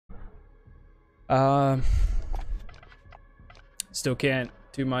Still can't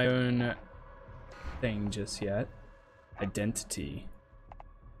do my own thing just yet. Identity.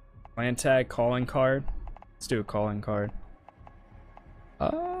 Clan tag, calling card. Let's do a calling card.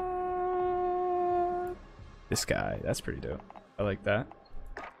 This guy, that's pretty dope. I like that.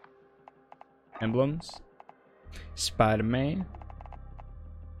 Emblems. Spider-Man.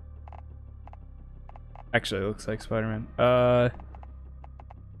 Actually, it looks like Spider-Man.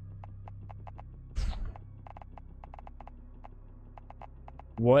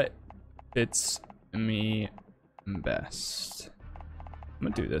 What fits me best? I'm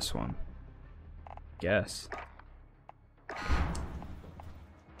gonna do this one. Guess.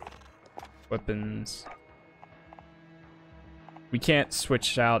 Weapons. We can't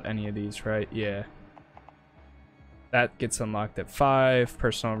switch out any of these, right? Yeah. That gets unlocked at 5.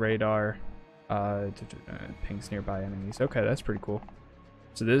 Personal radar. Pings nearby enemies. Okay, that's pretty cool.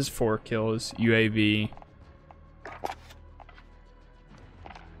 So this is 4 kills. UAV.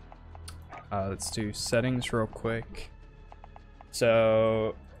 Let's do settings real quick.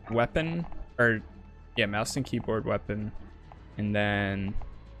 So weapon, or yeah, mouse and keyboard weapon, and then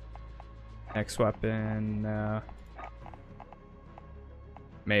next weapon,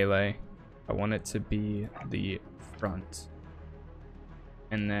 melee. I want it to be the front,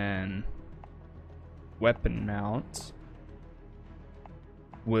 and then weapon mount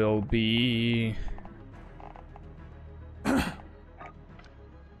will be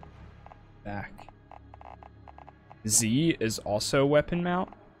back. Z is also weapon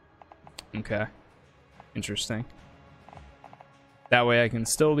mount. Okay, interesting. That way I can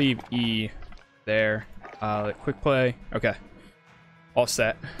still leave E there. Quick play. Okay, all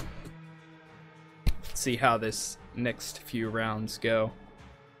set. Let's see how this next few rounds go.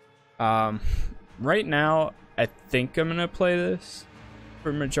 Right now I think I'm gonna play this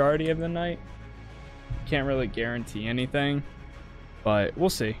for majority of the night. Can't really guarantee anything, but we'll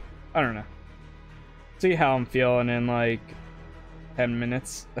see. I don't know. See how I'm feeling in like 10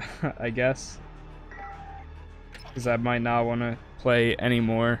 minutes, I guess. Because I might not want to play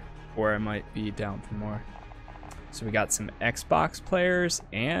anymore, or I might be down for more. So we got some Xbox players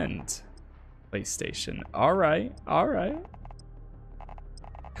and PlayStation. Alright, alright.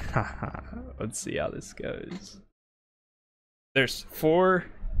 Let's see how this goes. There's 4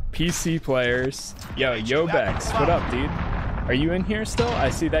 PC players. Yo, Yobex, what up, dude? Are you in here still?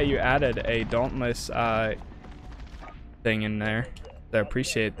 I see that you added a Dauntless thing in there. I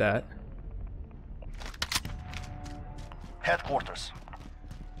appreciate that. Headquarters.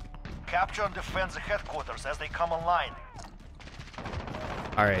 Capture and defend the headquarters as they come online.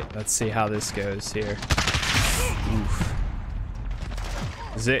 Alright, let's see how this goes here. Oof.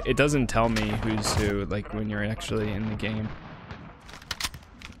 It doesn't tell me who's who, like when you're actually in the game.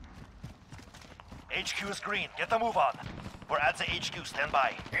 HQ is green. Get a move on. We're at the HQ. Stand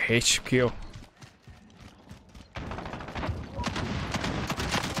by. HQ.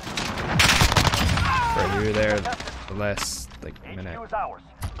 Right, you were there the last like minute. HQ is ours.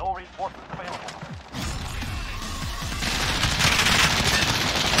 No reinforcements available.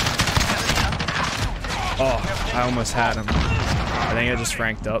 Oh, I almost had him. I think I just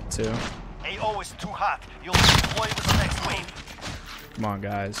ranked up too. AO is too hot. You'll deploy with the next wave. Come on,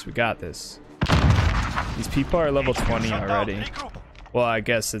 guys, we got this. These people are level 20 already. Well, I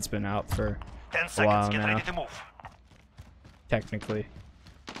guess it's been out for 10 a seconds. while Get now. ready to move. Technically.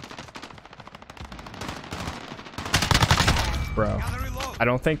 Bro, I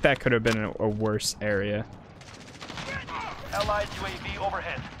don't think that could have been a worse area. Allied UAV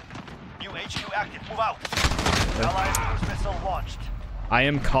overhead. New HQ active. Move out. Allied cruise missile launched. I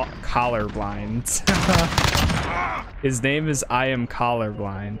am colorblind. His name is I am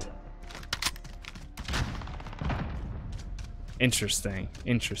colorblind. Interesting.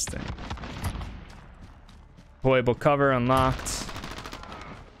 Interesting. Deployable cover unlocked.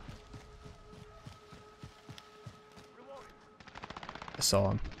 I saw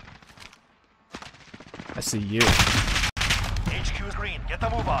him. I see you. HQ is green. Get the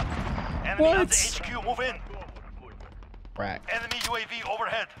move on. Enemy at the HQ. Move in. Right. Enemy UAV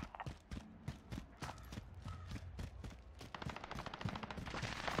overhead.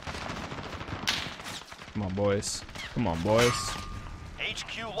 Come on, boys. Come on, boys.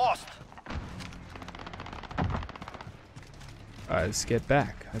 HQ lost. Alright, let's get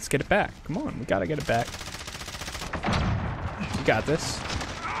back. Let's get it back. Come on, we gotta get it back. We got this.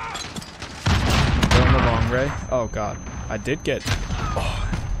 Going the long way. Oh god. I did get...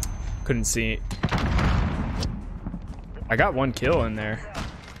 Oh, couldn't see. I got 1 kill in there,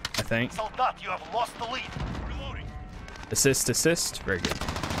 I think. Soldat, you have lost the lead. Assist, assist. Very good.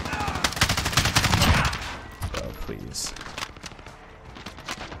 please.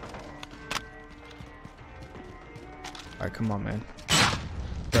 All right, come on, man.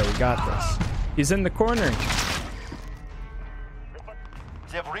 Bro, we got this. He's in the corner.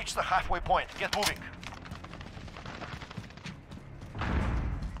 They've reached the halfway point. Get moving.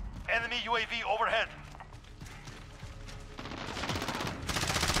 Enemy UAV overhead.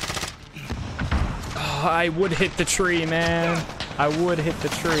 Oh, I would hit the tree, man. I would hit the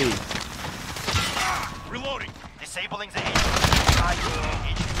tree. Reloading. Disabling the HQ.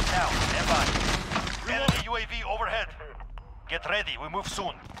 HQ down. Stand by. Enemy UAV overhead. Get ready. We move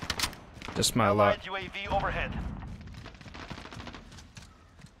soon. Just my luck. Allied UAV overhead.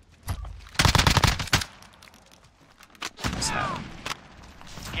 Just had him.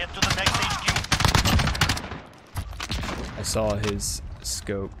 Get to the next HQ. I saw his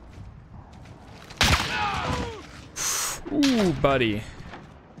scope. Ooh, buddy.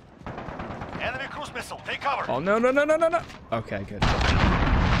 Enemy cruise missile. Take cover. Oh, no, no, no, no, no, no. Okay, good.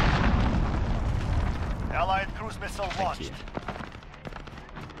 Allied cruise missile launched.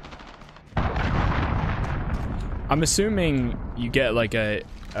 I'm assuming you get like a...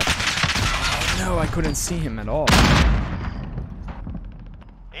 Oh, no, I couldn't see him at all.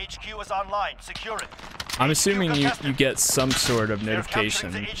 HQ is online. Secure it. I'm assuming you get some sort of They're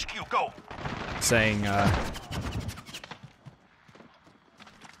notification capturing the HQ. Go. saying,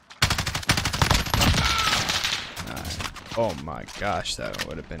 oh my gosh, that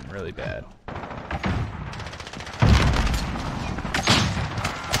would have been really bad.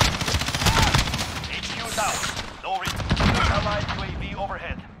 HQ is out. No reason. Allied UAV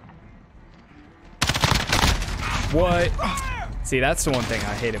overhead. What? See, that's the one thing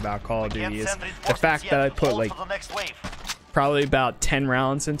I hate about Call of Duty is the fact that I put like probably about 10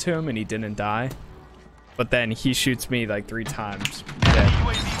 rounds into him and he didn't die. But then he shoots me like 3 times. Dead.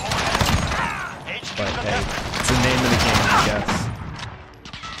 But hey, it's the name of the game, I guess.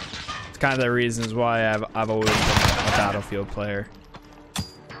 It's kind of the reasons why I've always been a Battlefield player.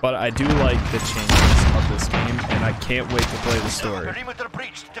 But I do like the changes of this game, and I can't wait to play the story. Perimeter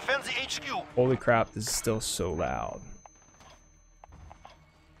breached. Defend the HQ. Holy crap, this is still so loud.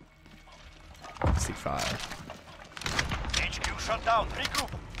 65. HQ shut down.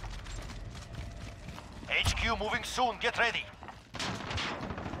 Regroup. HQ moving soon. Get ready.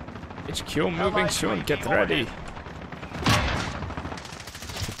 HQ moving soon. Get ready.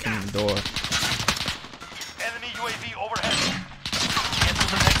 Kick in the door. Enemy UAV overhead. Get to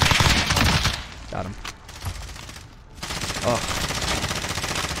the next HQ. Got him. Oh.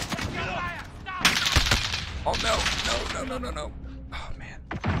 Oh no! No! No! No! No! No! Oh man.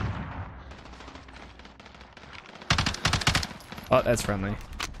 Oh, that's friendly.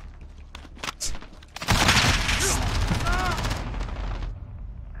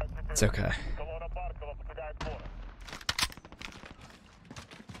 It's okay.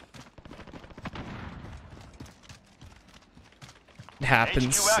 It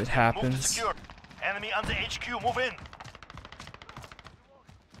happens. It happens. Enemy on the HQ. Move in.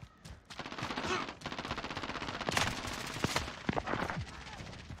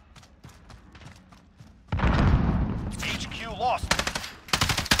 HQ lost.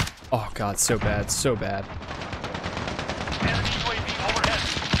 Oh god, so bad, so bad. Enemy UAV overhead.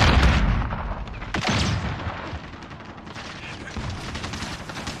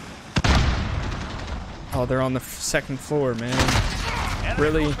 Oh, they're on the second floor, man. Enemy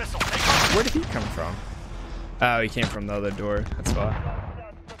Really? cruise missile. Take cover. Where did he come from? Oh, he came from the other door. That's why.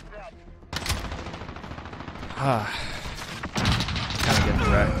 Ah. Kind of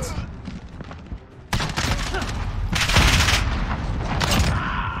getting wrecked.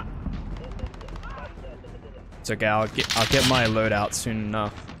 It's okay. I'll get my loadout soon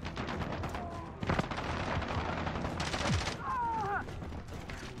enough.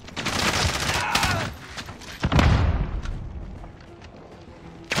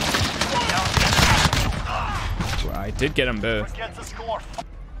 I did get them both.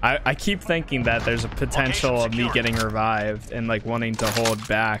 I keep thinking that there's a potential of me getting revived and like wanting to hold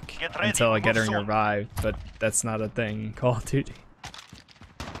back until I get revived, but that's not a thing in Call of Duty.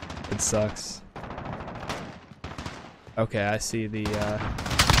 It sucks. Okay, I see the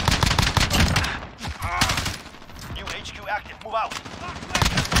New HQ active. Move out.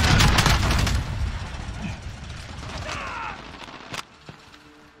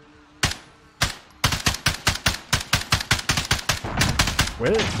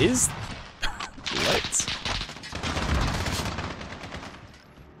 where is what?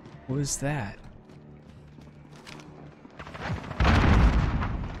 What is that?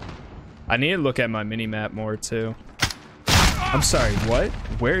 I need to look at my mini-map more too. I'm sorry, what?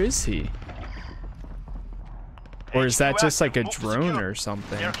 Where is he? Or is that HQ just like a active. Move to drone secure. or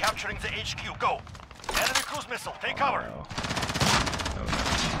something? They're capturing the HQ. Go. Enemy cruise missile. Take cover.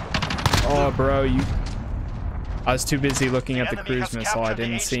 Oh, bro, you... I was too busy looking at the enemy cruise has missile. I captured the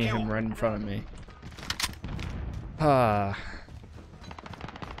didn't see HQ. him right in front of me. Ah.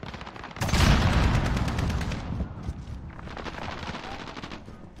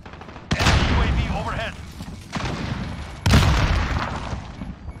 Enemy UAV overhead.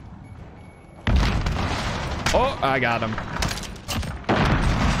 Oh, I got him.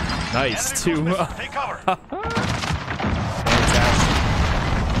 Nice, Enemy cruise too. missile. Take cover.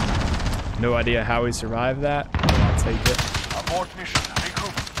 Fantastic. No idea how he survived that, but I'll take it. Abort mission.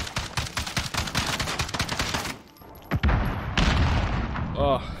 Regroup.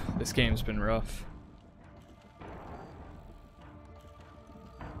 Oh, this game's been rough.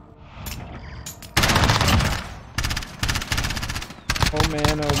 Oh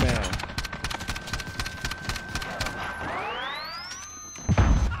man, oh man.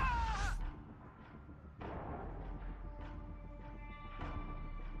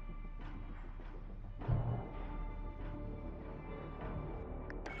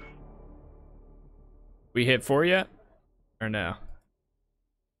 We hit 4 yet? Or no?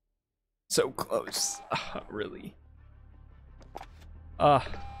 So close. Really?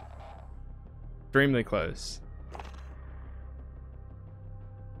 Extremely close.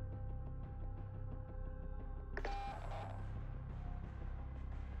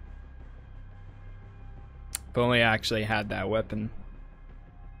 If only I actually had that weapon.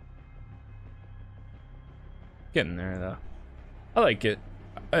 Getting there though. I like it.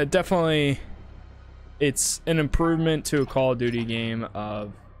 Definitely, it's an improvement to a Call of Duty game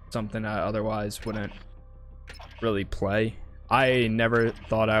of something I otherwise wouldn't really play. I never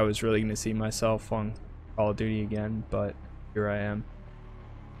thought I was really going to see myself on Call of Duty again, but here I am.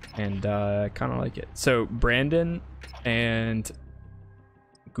 And I kind of like it. So Brandon and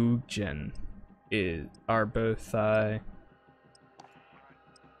Guggen are both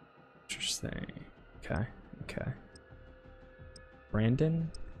interesting. Okay.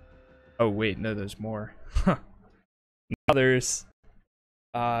 Brandon? Oh wait, no, there's more. Now there's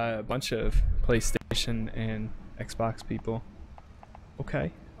a bunch of PlayStation and Xbox people.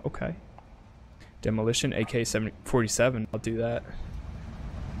 Okay. Demolition AK-47. I'll do that.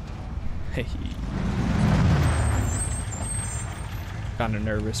 Hey. Kind of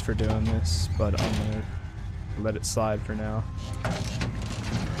nervous for doing this, but I'm gonna let it slide for now.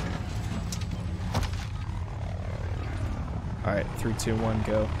 All right, 3, 2, 1,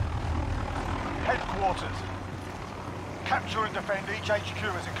 go. Headquarters. Capture and defend each HQ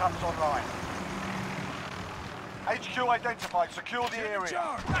as it comes online. HQ identified. Secure the area.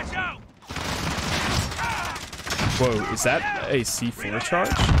 Whoa, is that a C4 charge?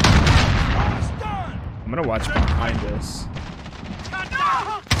 I'm gonna watch behind us.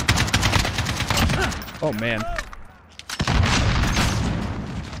 Oh man.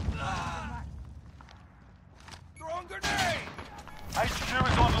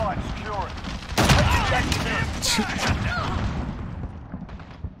 HQ is online. Secure it.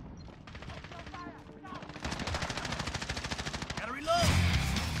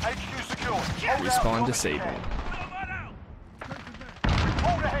 HQ secured. Respawn disabled.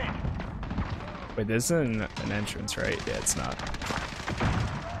 Hold ahead. Wait, this isn't an entrance, right? Yeah, it's not.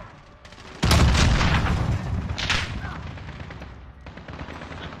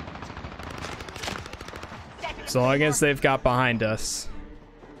 As long as they've got behind us.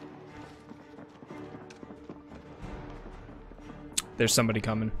 There's somebody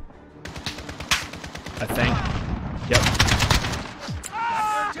coming. I think. Yep.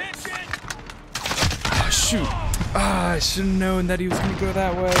 Oh, shoot. I should have known that he was going to go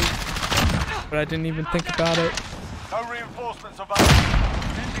that way. But I didn't even think about it. No reinforcements available.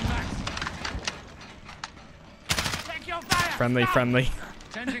 Friendly.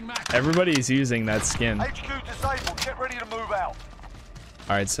 Everybody's using that skin. HQ disabled. Get ready to move out.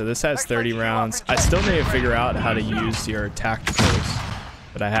 Alright, so this has 30 rounds. I still need to figure out how to use your tacticals,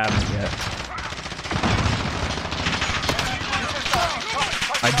 but I haven't yet.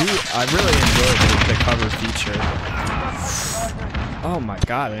 I really enjoyed the cover feature. Oh my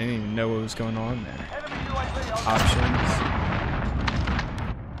god, I didn't even know what was going on there. Options.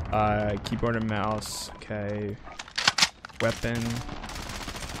 Keyboard and mouse. Okay. Weapon.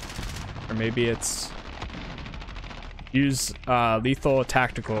 Or maybe it's use lethal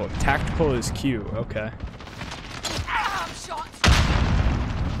tactical. Tactical is Q. Okay.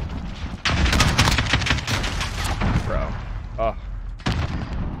 Bro. Oh.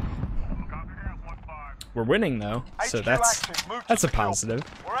 We're winning though, so that's a positive.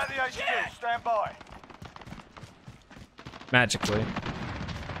 We're at the HQ. Stand by. Magically.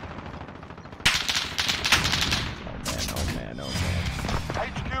 Oh man, oh man.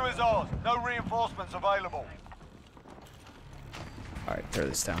 HQ is ours. No reinforcements available. Alright, throw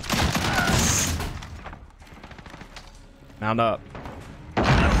this down. Mount up.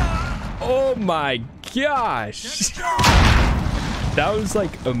 Oh my gosh! That was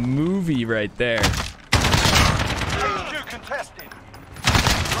like a movie right there. HQ contested.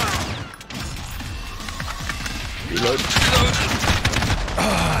 Reload.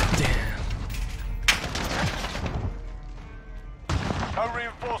 Ah, damn. No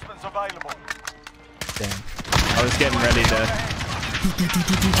reinforcements available. Damn. I was getting ready to.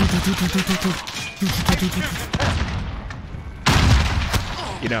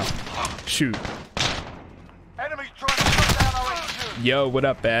 You know, shoot. Enemies trying to shut down our HQ. Yo, what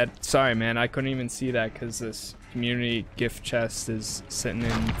up, Bad? Sorry, man. I couldn't even see that because this community gift chest is sitting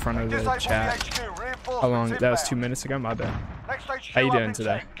in front of the Disable chat. the HQ. Reinforcements How long? That was inbound. 2 minutes ago? My bad. Next HQ How you up doing in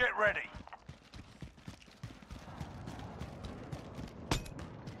today? 10. Get ready.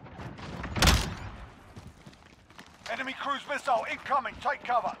 Enemy cruise missile incoming. Take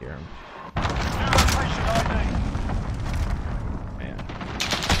cover. Hear him. New location ID. Man.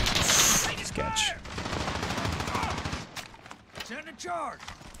 Sketch. Send a charge.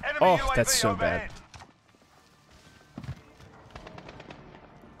 Oh, that's so bad.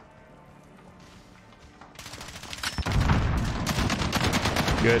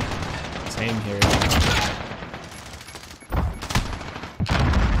 Good. Same here.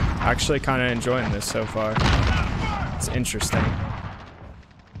 Actually kind of enjoying this so far. It's interesting.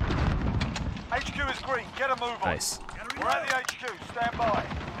 HQ is green. Get a move on. Nice. We're at the HQ. Stand by.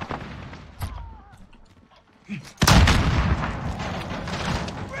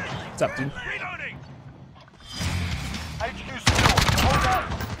 What's up, dude? Reloading. HQ secure. Hold up.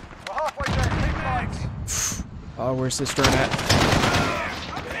 We're halfway there. Keep fighting. Oh, where's this drone at?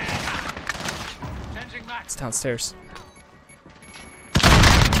 It's downstairs.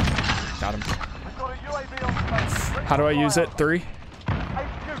 Got him. We've got a UAV on station. How do I use it? 3? HQ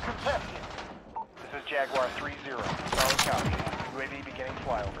contested. This is Jaguar 3-0. Solid copy. UAV beginning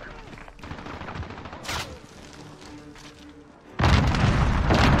flyover.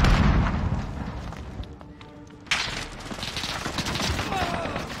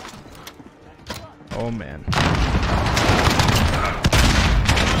 Oh man.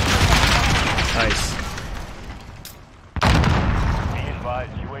 Nice. Be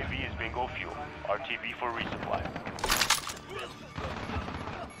advised, UAV is bingo fuel. RTB for resupply.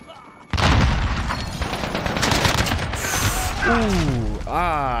 Ooh,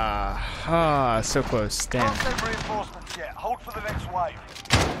 so close. Damn. Can't send reinforcements yet. Hold for the next wave.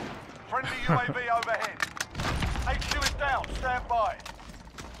 Friendly UAV overhead. HQ is down. Stand by.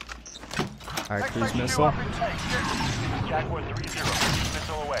 Alright, Next cruise HQ missile. up in 10. Jaguar 3-0.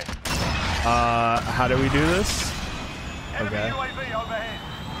 Missile away. How do we do this? Enemy Okay. UAV overhead.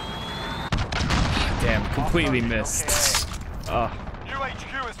 Damn, completely missed. Oh, New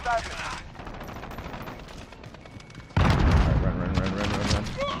HQ established. run.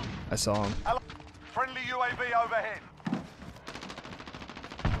 I saw him. Friendly UAV overhead.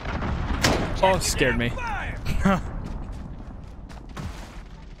 Oh, scared me.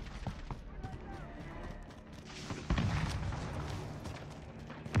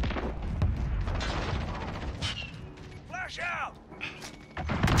 Flash out.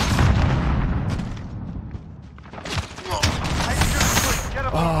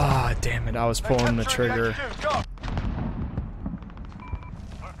 Oh, damn it. I was pulling the trigger.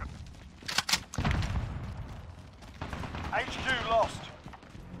 HQ lost.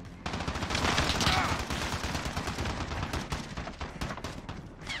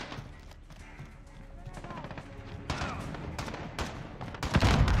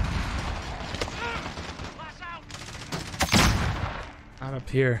 Not up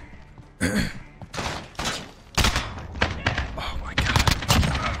here. Oh my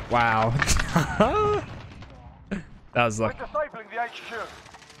god. Wow. That was We're lucky. disabling the HQ.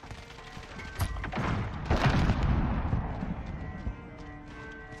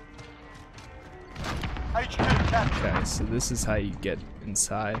 HQ captured. Okay, so this is how you get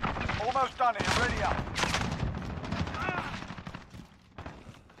inside. Almost done here. Ready up.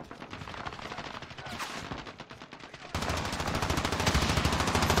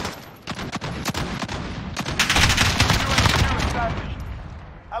 UAV established.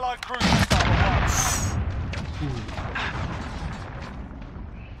 Allied cruise missile away.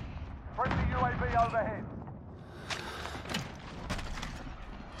 Friendly UAV overhead.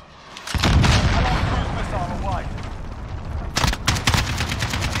 Allied cruise missile away.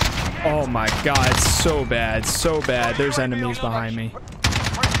 Oh my god, it's so bad, so bad. There's enemies behind me.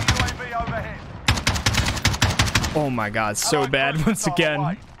 Oh my god, so bad once again.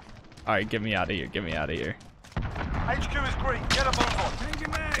 Alright, get me out of here, get me out of here. HQ is green. Get a move on.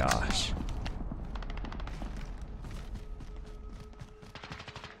 Gosh.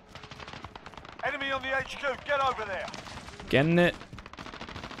 Enemy on the HQ. Get over there. Getting it.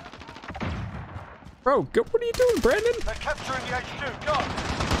 Bro, what are you doing, Brandon? They're capturing the HQ. Go.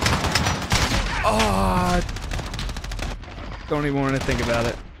 Oh, don't even want to think about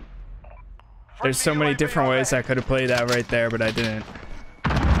it. There's so many different ways I could have played that right there, but I didn't.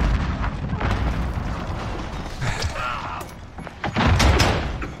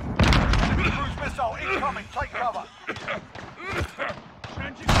 Enemy cruise missile incoming. Take cover.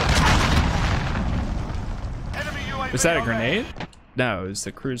 Enemy UAV. Was that a grenade? No, it was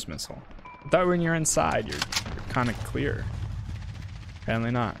the cruise missile. I thought when you're inside, you're kind of clear. Apparently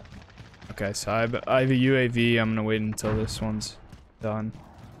not. Okay, so I have a UAV. I'm gonna wait until this one's done.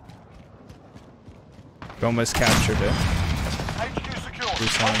 We almost captured it. HQ secure.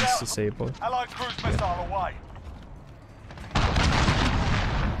 This one's disabled. Allied cruise missile away.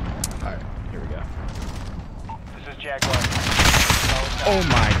 Alright, here we go. This is Jaguar. Oh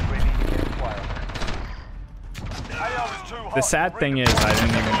my. AO is too hot. The sad thing is I didn't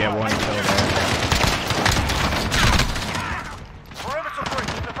even get one kill there. Perimeter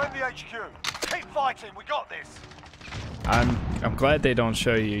breach. Defend the HQ. Keep fighting. We got this. I'm glad they don't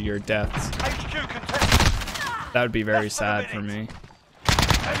show you your deaths. HQ contested. That would be very sad for me.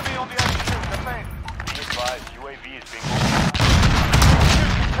 Enemy on the HQ. Defend. Be advised, UAV is being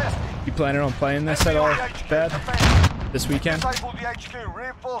HQ contested. You planning on playing this at all, Dad? This weekend? Disable the HQ.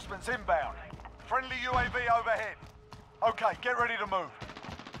 Reinforcements inbound. Friendly UAV overhead. Okay, get ready to move.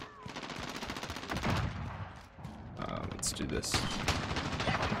 Let's do this.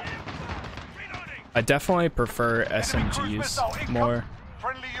 I definitely prefer SMGs more.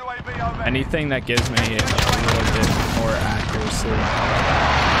 Friendly UAV overhead. Anything that gives me a little bit more accuracy.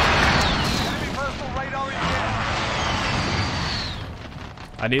 Enemy personal radar in here.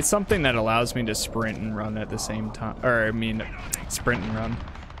 I need something that allows me to sprint and run at the same time. Or, I mean, sprint and run.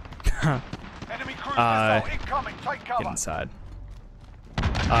 Enemy cruise missile incoming. Take cover. Get inside.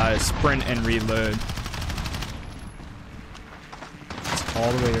 Sprint and reload. It's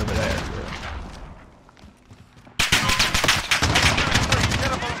all the way over there.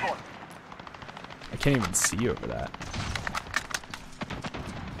 Get a move on. I can't even see over that.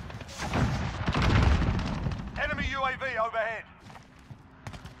 Enemy UAV overhead.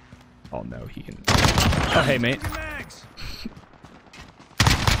 Oh no, he can. Oh hey mate.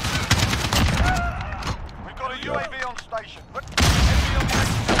 We've got a UAV on station. Enemy on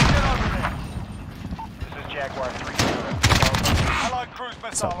station. Get over there. This is Jaguar 3. Allied cruise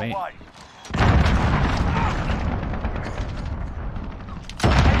missile up, mate? away.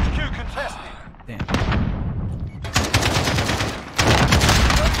 HQ contested. Damn.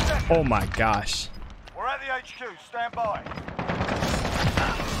 Oh my gosh. We're at the HQ. Stand by.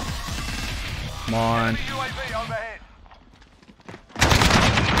 Come on. Enemy UAV overhead.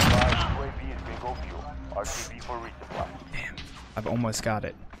 UAV is bingo fuel. RTB for resupply. Damn. I've almost got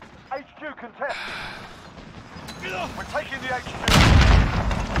it. HQ contested. We're taking the HQ.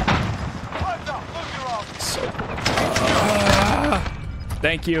 Close up. Move your arms. So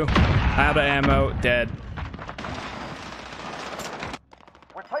thank you. Out of ammo. Dead.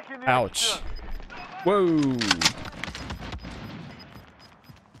 We're taking the Ouch. HQ. Whoa.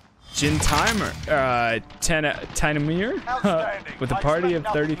 Jin Timer. Tanamir. Outstanding. With a I party of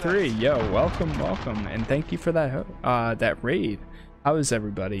expect nothing 33. Yo, welcome, welcome. And thank you for that that raid. How is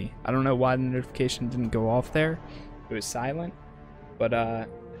everybody? I don't know why the notification didn't go off there. It was silent. But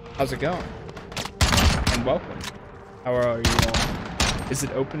how's it going? And welcome. How are you all? Is it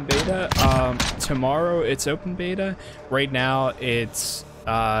open beta? Tomorrow it's open beta. Right now it's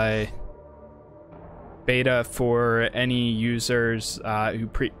beta for any users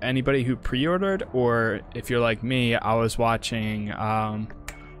anybody who pre-ordered, or if you're like me, I was watching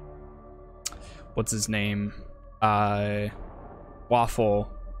what's his name, Giant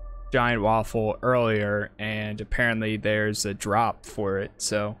Waffle earlier, and apparently there's a drop for it,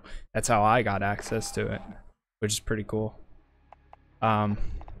 so that's how I got access to it, which is pretty cool.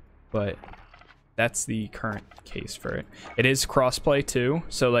 But that's the current case for it. It is crossplay too,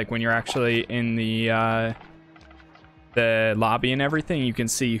 so like when you're actually in the lobby and everything, you can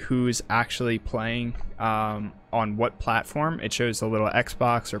see who's actually playing on what platform. It shows the little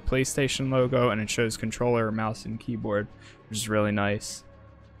Xbox or PlayStation logo, and it shows controller, mouse, and keyboard, which is really nice.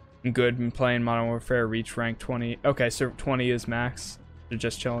 I'm good. Been playing Modern Warfare, reach rank 20. Okay, so 20 is max. They're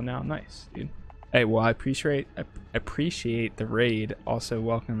just chilling out. Nice, dude. Hey, well, I appreciate the raid. Also,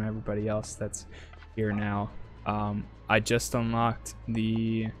 welcome everybody else that's here now. I just unlocked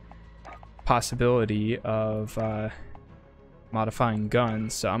the possibility of modifying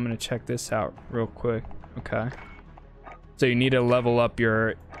guns, so I'm gonna check this out real quick. Okay. So you need to level up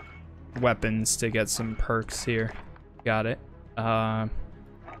your weapons to get some perks here. Got it.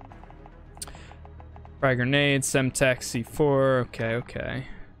 Frag grenade, Semtex, C4. Okay.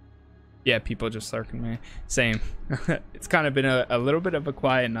 Yeah, people just lurking me. Same. It's kind of been a little bit of a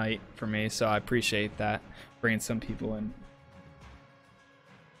quiet night for me, so I appreciate that. Bringing some people in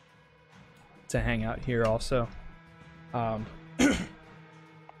to hang out here also.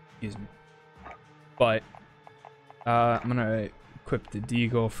 Excuse me. But I'm gonna equip the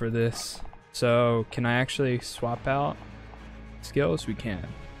deagle for this. So can I actually swap out skills? We can.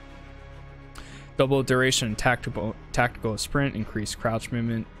 Double duration tactical sprint, increase crouch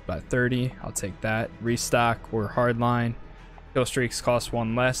movement by 30. I'll take that. Restock or hardline. Kill streaks cost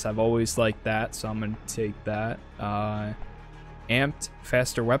 1 less. I've always liked that, so I'm gonna take that. Amped,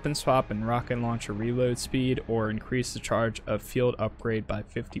 faster weapon swap and rocket launcher reload speed, or increase the charge of field upgrade by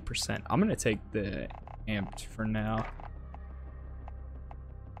 50%. I'm gonna take the amped for now.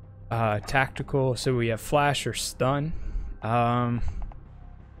 Tactical, so we have flash or stun.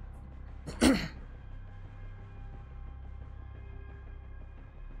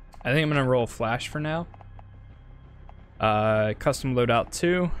 I think I'm gonna roll flash for now. Custom loadout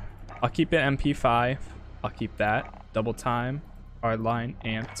 2. I'll keep it MP5. I'll keep that. Double time, hardline,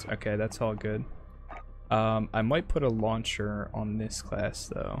 amped. Okay, that's all good. I might put a launcher on this class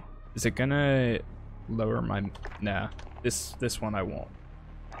though. Is it gonna lower my? Nah, this one I won't.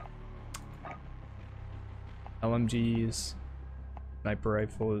 LMGs, sniper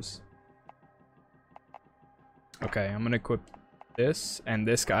rifles. Okay, I'm gonna equip this, and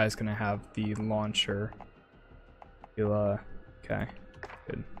this guy's gonna have the launcher. Okay,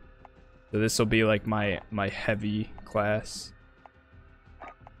 good. So this will be like my heavy class.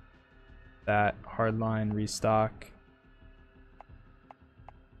 That hardline, restock.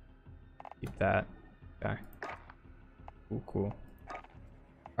 Keep that. Okay. Cool.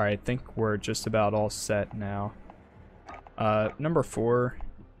 All right, I think we're just about all set now. Number 4.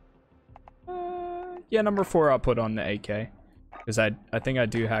 Yeah, number 4 I'll put on the AK, because I think I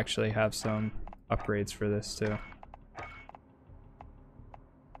do actually have some upgrades for this too.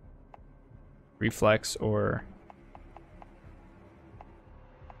 Reflex or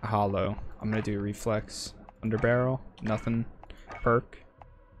hollow. I'm gonna do reflex. Underbarrel, nothing. Perk,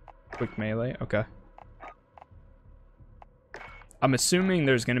 quick melee. Okay. I'm assuming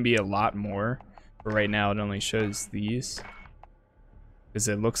there's gonna be a lot more, but right now it only shows these, because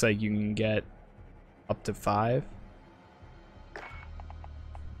it looks like you can get up to 5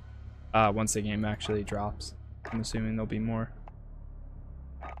 once the game actually drops. I'm assuming there'll be more.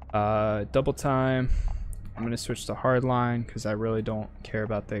 Double time. I'm gonna switch to hardline because I really don't care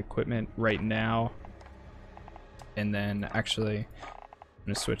about the equipment right now. And then actually I'm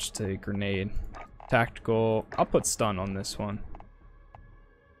gonna switch to grenade. Tactical, I'll put stun on this one.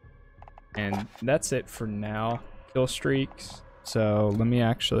 And that's it for now. Kill streaks. So let me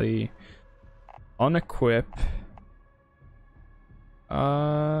actually unequip.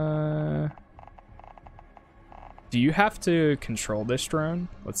 Do you have to control this drone?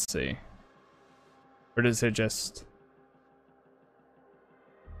 Let's see. Or does it just...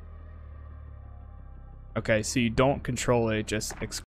 Okay, so you don't control it, just